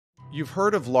You've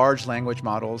heard of large language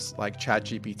models like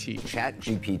ChatGPT.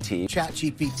 ChatGPT.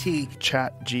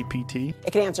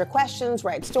 It can answer questions,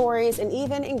 write stories, and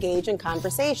even engage in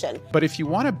conversation. But if you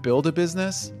want to build a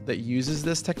business that uses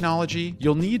this technology,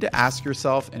 you'll need to ask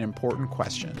yourself an important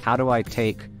question. How do I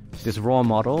take this raw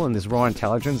model and this raw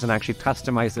intelligence and actually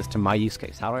customize this to my use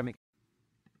case? How do I make...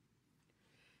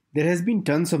 There has been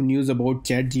tons of news about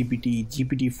ChatGPT,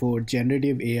 GPT-4,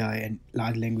 generative AI, and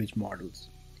large language models.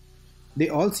 They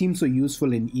all seem so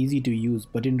useful and easy to use,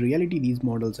 but in reality these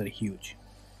models are huge.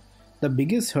 The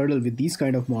biggest hurdle with these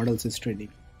kind of models is training.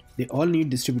 They all need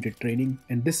distributed training,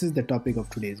 and this is the topic of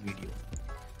today's video.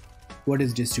 What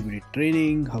is distributed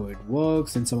training, how it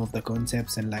works, and some of the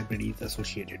concepts and libraries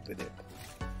associated with it.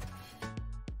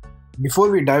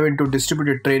 Before we dive into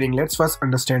distributed training, let's first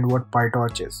understand what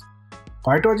PyTorch is.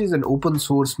 PyTorch is an open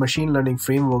source machine learning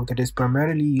framework that is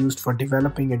primarily used for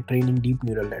developing and training deep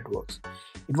neural networks.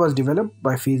 It was developed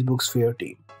by Facebook's Fair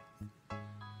team.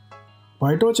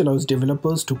 PyTorch allows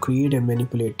developers to create and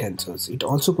manipulate tensors. It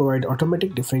also provides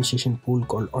automatic differentiation pool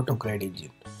called Autograd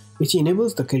engine, which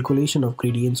enables the calculation of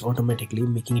gradients automatically,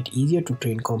 making it easier to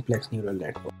train complex neural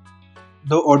networks.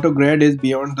 Though Autograd is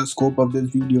beyond the scope of this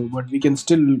video, but we can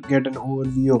still get an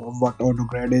overview of what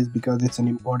Autograd is because it's an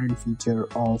important feature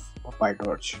of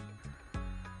PyTorch.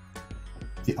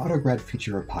 The Autograd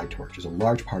feature of PyTorch is a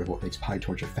large part of what makes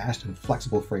PyTorch a fast and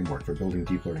flexible framework for building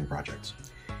deep learning projects.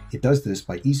 It does this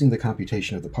by easing the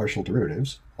computation of the partial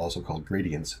derivatives, also called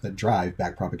gradients, that drive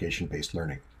backpropagation-based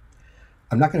learning.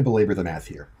 I'm not going to belabor the math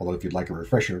here, although if you'd like a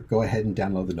refresher, go ahead and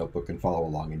download the notebook and follow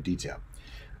along in detail.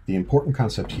 The important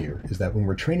concept here is that when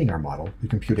we're training our model, we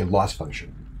compute a loss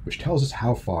function, which tells us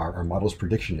how far our model's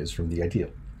prediction is from the ideal.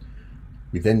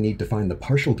 We then need to find the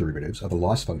partial derivatives of the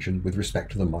loss function with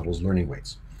respect to the model's learning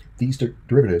weights. These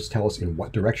derivatives tell us in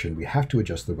what direction we have to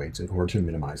adjust the weights in order to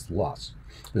minimize the loss.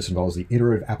 This involves the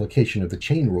iterative application of the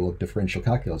chain rule of differential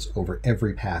calculus over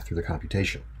every path through the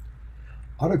computation.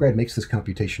 Autograd makes this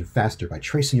computation faster by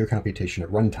tracing your computation at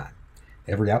runtime.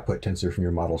 Every output tensor from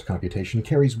your model's computation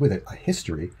carries with it a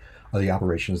history of the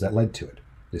operations that led to it.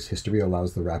 This history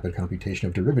allows the rapid computation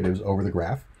of derivatives over the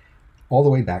graph, all the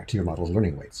way back to your model's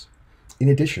learning weights. In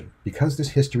addition, because this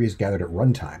history is gathered at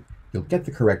runtime, you'll get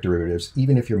the correct derivatives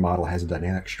even if your model has a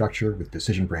dynamic structure with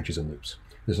decision branches and loops.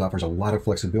 This offers a lot of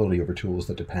flexibility over tools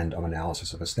that depend on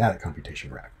analysis of a static computation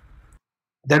graph.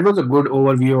 That was a good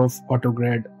overview of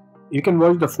Autograd. You can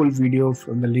watch the full video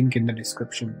from the link in the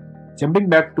description. Jumping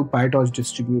back to PyTorch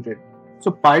Distributed.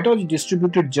 So PyTorch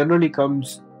Distributed generally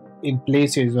comes in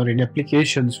places or in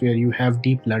applications where you have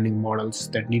deep learning models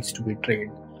that needs to be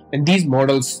trained. And these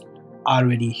models are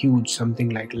very huge, something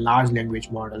like large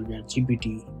language model where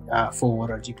GPT-4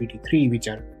 or GPT-3, which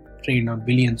are trained on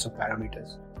billions of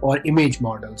parameters, or image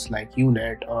models like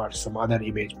UNet or some other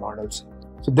image models.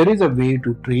 So there is a way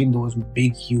to train those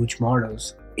big, huge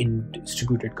models in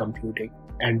distributed computing.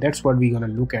 And that's what we're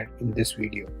going to look at in this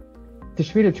video.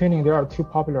 Distributed training, there are two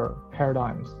popular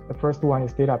paradigms. The first one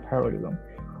is data parallelism,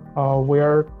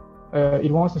 where it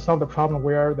wants to solve the problem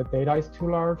where the data is too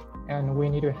large and we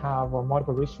need to have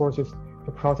multiple resources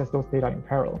to process those data in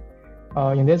parallel.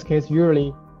 In this case,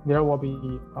 usually there will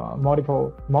be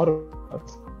multiple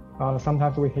models.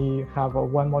 Sometimes we have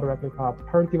one model replica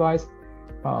per device,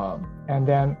 and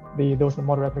then those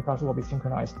model replicas will be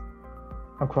synchronized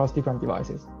across different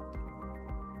devices.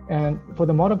 And for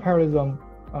the model parallelism,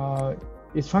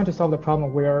 it's trying to solve the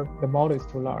problem where the model is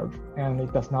too large and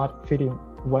it does not fit in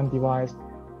one device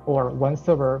or one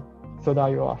server, so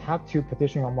that you will have to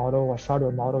partition your model or shard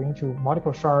your model into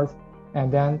multiple shards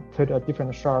and then put a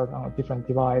different shard on a different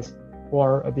device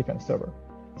or a different server,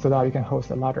 so that you can host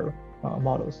larger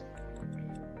models.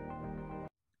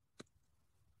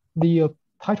 The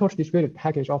PyTorch distributed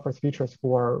package offers features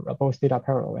for both data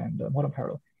parallel and model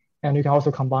parallel. And you can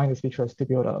also combine these features to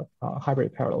build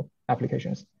hybrid parallel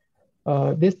applications.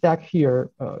 This deck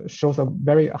here shows a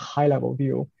very high-level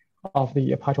view of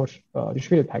the PyTorch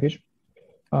distributed package.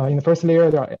 In the first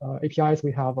layer, there are APIs.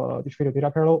 We have distributed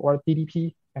data parallel, or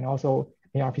DDP, and also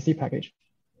an RPC package.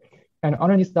 And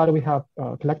underneath that, we have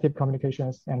collective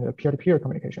communications and peer-to-peer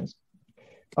communications.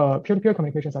 Peer-to-peer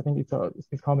communications, I think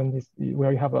it's common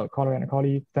where you have a caller and a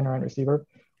callee, sender and receiver.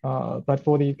 But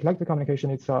for the collective communication,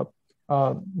 it's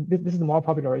this is more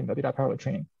popular in the data parallel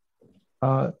training.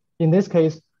 In this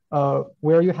case,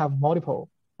 where you have multiple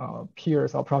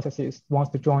peers or processes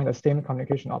wants to join the same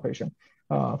communication operation.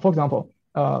 For example,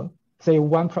 say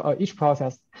each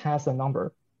process has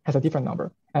a different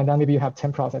number, and then maybe you have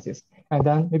 10 processes, and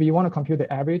then maybe you want to compute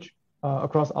the average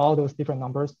across all those different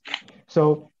numbers.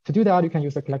 So to do that, you can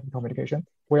use the collective communication.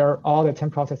 where all the 10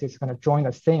 processes are going to join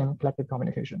the same collective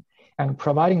communication and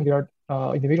providing their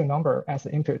individual number as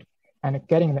the input and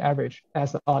getting the average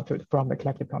as the output from the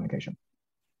collective communication.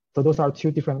 So those are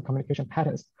two different communication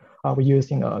patterns we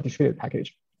use in a distributed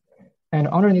package. And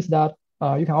underneath that,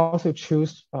 you can also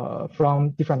choose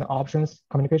from different options,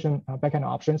 communication backend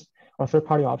options or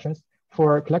third-party options.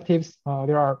 For collectives,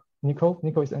 there are Nico.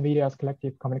 Nico is NVIDIA's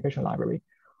collective communication library,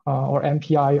 or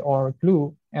MPI or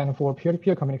Glue. And for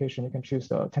peer-to-peer communication, you can choose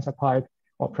TensorPipe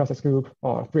or Process Group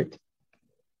or Thrift.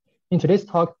 In today's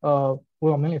talk, we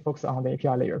will mainly focus on the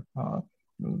API layer.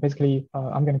 Basically,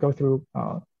 I'm going to go through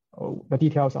the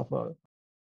details of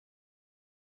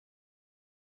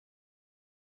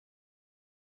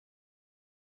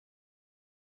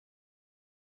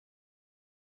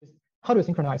how to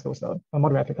synchronize those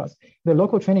model replicas. The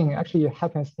local training actually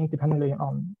happens independently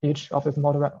on each of those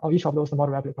model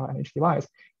replica and each device.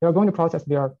 They are going to process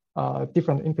their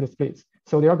different input splits,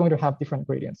 so they are going to have different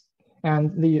gradients. And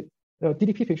the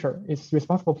DDP feature is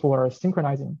responsible for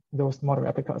synchronizing those model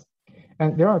replicas.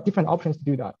 And there are different options to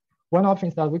do that. One option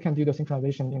is that we can do the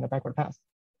synchronization in the backward pass,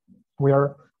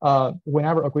 where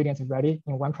whenever a gradient is ready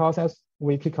in one process,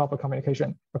 we kick off a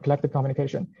communication, a collective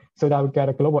communication, so that we get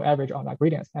a global average on that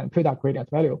gradient and put that gradient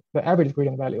value, the average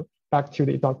gradient value, back to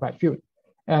the Autograd field.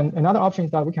 And another option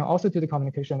is that we can also do the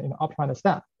communication in the optimized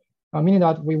stack, meaning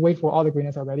that we wait for all the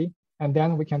gradients are ready, and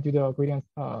then we can do the gradient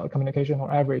communication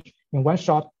or average in one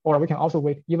shot, or we can also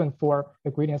wait even for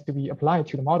the gradients to be applied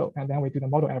to the model, and then we do the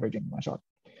model averaging in one shot.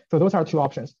 So those are two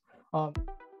options.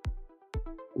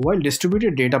 While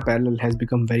distributed data parallel has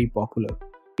become very popular,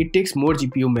 it takes more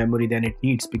GPU memory than it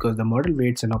needs because the model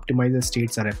weights and optimizer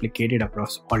states are replicated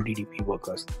across all DDP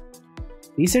workers.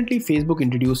 Recently, Facebook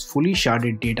introduced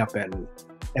FullyShardedDataParallel,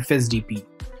 FSDP,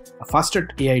 a faster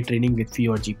AI training with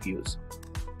fewer GPUs.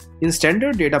 In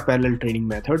standard data parallel training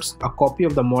methods, a copy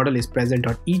of the model is present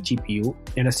on each GPU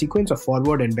and a sequence of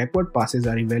forward and backward passes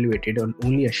are evaluated on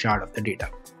only a shard of the data.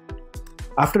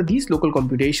 After these local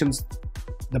computations,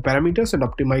 the parameters and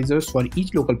optimizers for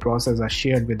each local process are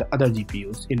shared with the other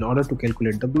GPUs in order to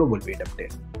calculate the global weight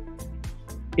update.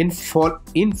 In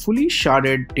fully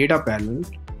sharded data parallel,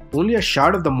 only a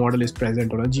shard of the model is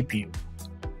present on a GPU.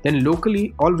 Then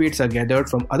locally, all weights are gathered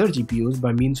from other GPUs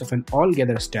by means of an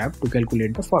all-gather step to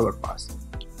calculate the forward pass.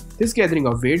 This gathering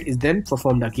of weight is then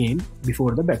performed again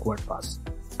before the backward pass.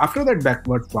 After that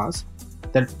backward pass,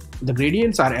 the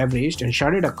gradients are averaged and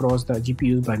sharded across the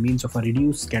GPUs by means of a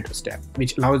reduced scatter step,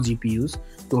 which allows GPUs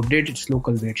to update its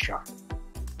local weight shard.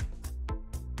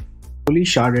 Fully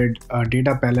sharded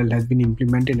data parallel has been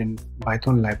implemented in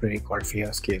Python library called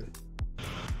Fairscale.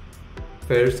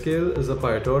 Fairscale is a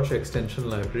PyTorch extension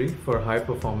library for high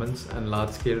performance and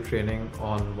large-scale training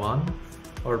on one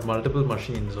or multiple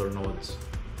machines or nodes.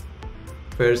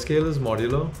 Fairscale is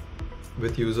modular,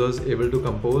 with users able to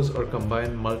compose or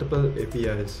combine multiple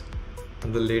APIs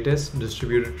and the latest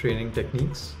distributed training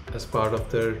techniques as part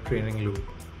of their training loop.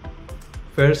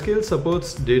 Fairscale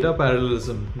supports data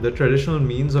parallelism, the traditional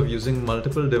means of using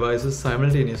multiple devices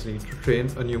simultaneously to train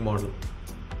a new model.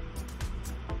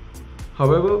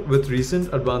 However, with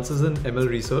recent advances in ML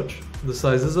research, the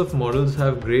sizes of models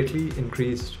have greatly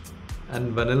increased,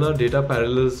 and vanilla data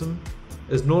parallelism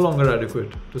is no longer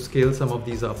adequate to scale some of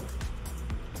these up.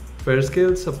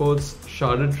 Fairscale supports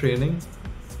sharded training,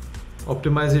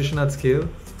 optimization at scale,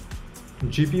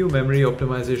 GPU memory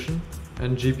optimization,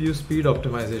 and GPU speed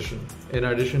optimization, in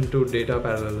addition to data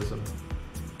parallelism.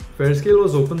 Fairscale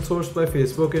was open sourced by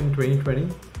Facebook in 2020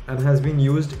 and has been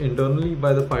used internally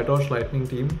by the PyTorch Lightning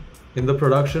team in the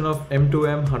production of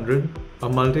M2M100, a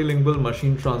multilingual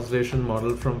machine translation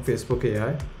model from Facebook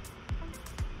AI,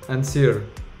 and Seer,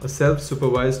 a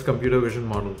self-supervised computer vision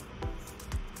model.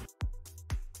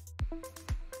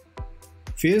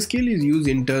 Fairscale is used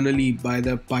internally by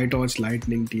the PyTorch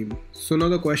Lightning team. So now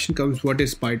the question comes, what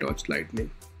is PyTorch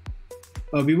Lightning?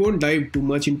 We won't dive too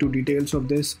much into details of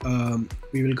this.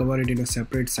 We will cover it in a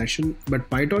separate session. But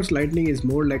PyTorch Lightning is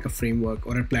more like a framework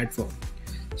or a platform.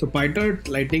 So PyTorch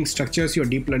Lightning structures your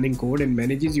deep learning code and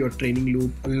manages your training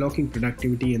loop, unlocking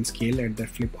productivity and scale at the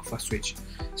flip of a switch.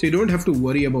 So you don't have to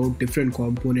worry about different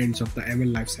components of the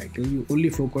ML lifecycle. You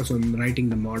only focus on writing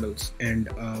the models and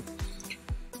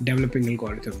developing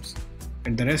algorithms,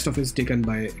 and the rest of it is taken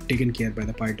care by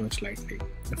the PyTorch Lightning.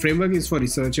 The framework is for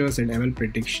researchers and ML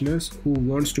practitioners who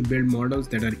wants to build models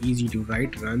that are easy to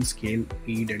write, run, scale,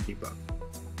 read, and debug.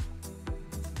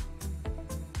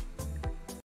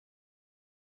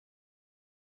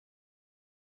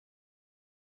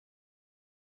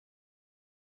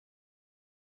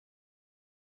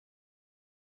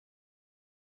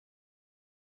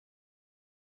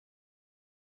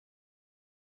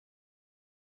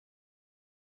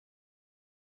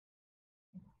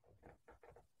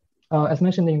 As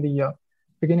mentioned in the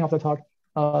beginning of the talk,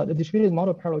 the distributed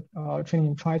model parallel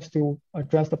training tries to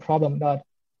address the problem that,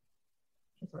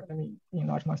 sorry, let me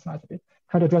enlarge my slides a bit.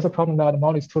 Try to address the problem that the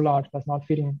model is too large, that's not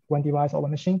fitting one device or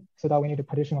one machine, so that we need to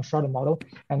partition a sharded model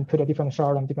and put a different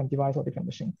shard on different device or different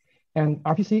machine. And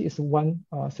RPC is one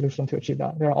solution to achieve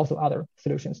that. There are also other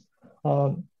solutions.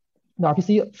 The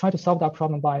RPC try to solve that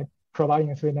problem by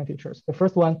providing three main features. The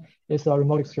first one is a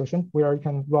remote execution, where you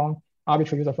can run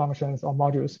arbitrary user functions or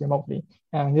modules remotely.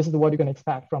 And this is what you can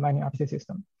expect from any RPC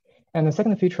system. And the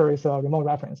second feature is a remote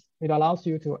reference. It allows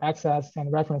you to access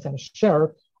and reference and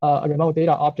share a remote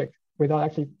data object without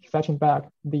actually fetching back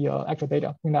the actual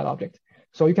data in that object.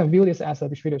 So you can view this as a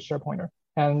distributed share pointer,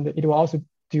 and it will also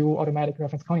do automatic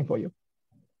reference counting for you.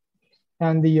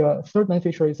 And the third main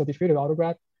feature is a distributed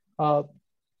autograd.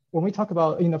 When we talk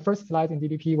about, in the first slide in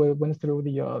DDP, we went through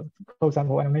the code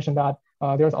sample and I mentioned that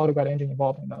there's Autograd engine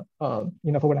involved in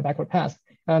the forward and backward pass.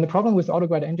 And the problem with the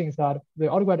Autograd engine is that the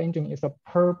Autograd engine is a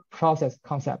per process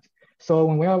concept. So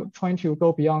when we are trying to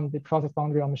go beyond the process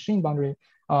boundary or machine boundary,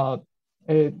 the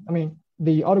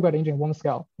Autograd engine won't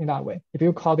scale in that way. If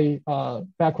you call the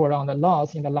backward on the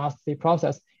loss in the last state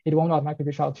process, it won't automatically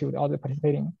reach out to the other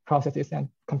participating processes and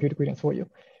compute gradients for you.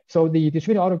 So the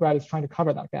distributed autograd is trying to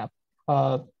cover that gap.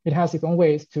 It has its own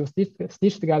ways to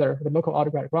stitch together the local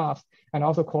autograd graphs and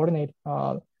also coordinate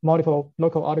multiple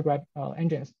local autograd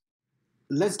engines.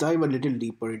 Let's dive a little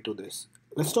deeper into this.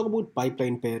 Let's talk about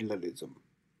pipeline parallelism.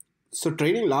 So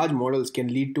training large models can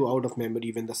lead to out of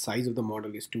memory when the size of the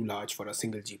model is too large for a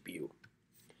single GPU.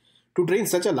 To train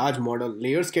such a large model,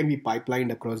 layers can be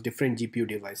pipelined across different GPU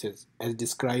devices, as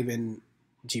described in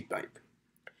GPipe.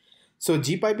 So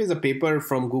GPipe is a paper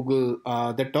from Google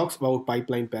that talks about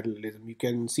pipeline parallelism. You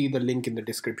can see the link in the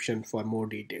description for more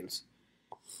details.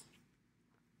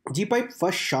 GPipe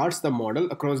first shards the model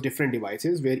across different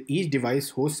devices where each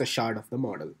device hosts a shard of the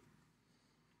model.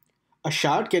 A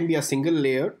shard can be a single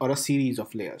layer or a series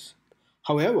of layers.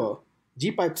 However,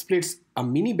 GPipe splits a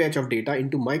mini batch of data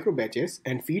into micro batches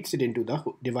and feeds it into the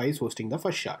device hosting the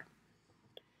first shard.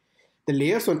 The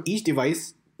layers on each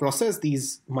device process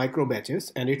these micro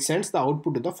batches and it sends the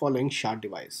output to the following shard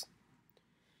device.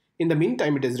 In the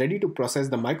meantime, it is ready to process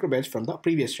the micro batch from the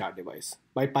previous shard device.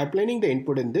 By pipelining the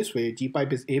input in this way,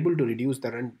 GPipe is able to reduce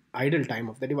the idle time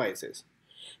of the devices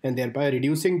and thereby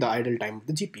reducing the idle time of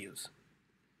the GPUs.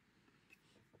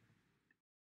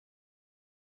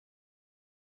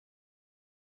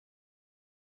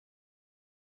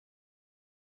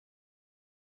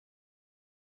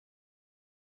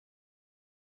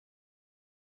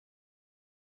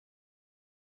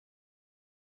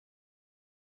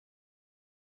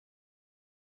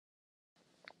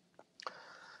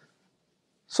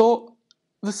 So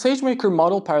the Sagemaker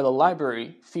model parallel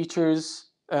library features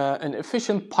an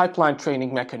efficient pipeline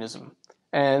training mechanism.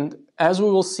 And as we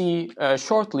will see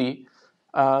shortly,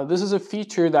 this is a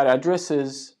feature that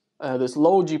addresses this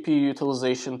low GPU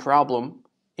utilization problem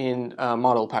in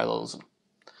model parallelism.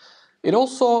 It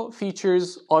also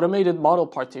features automated model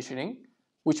partitioning,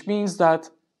 which means that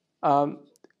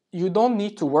you don't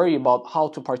need to worry about how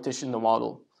to partition the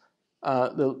model.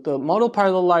 The model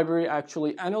parallel library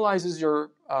actually analyzes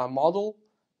your model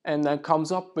and then comes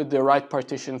up with the right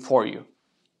partition for you.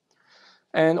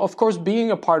 And of course,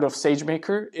 being a part of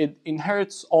Sagemaker, it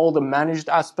inherits all the managed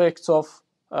aspects of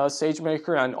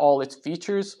Sagemaker and all its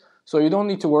features. So you don't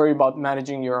need to worry about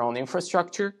managing your own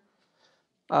infrastructure.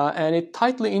 And it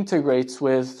tightly integrates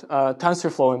with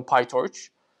TensorFlow and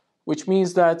PyTorch, which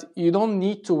means that you don't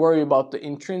need to worry about the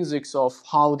intrinsics of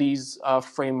how these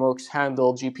frameworks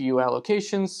handle GPU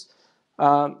allocations.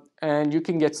 And you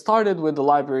can get started with the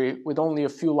library with only a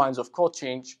few lines of code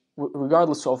change,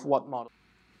 regardless of what model.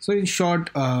 So in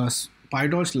short,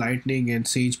 PyTorch Lightning and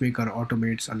Sagemaker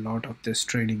automates a lot of this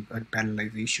training and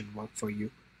parallelization work for you.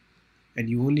 And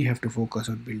you only have to focus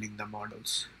on building the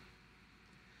models.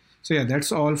 So yeah,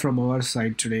 that's all from our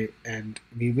side today, and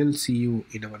we will see you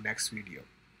in our next video.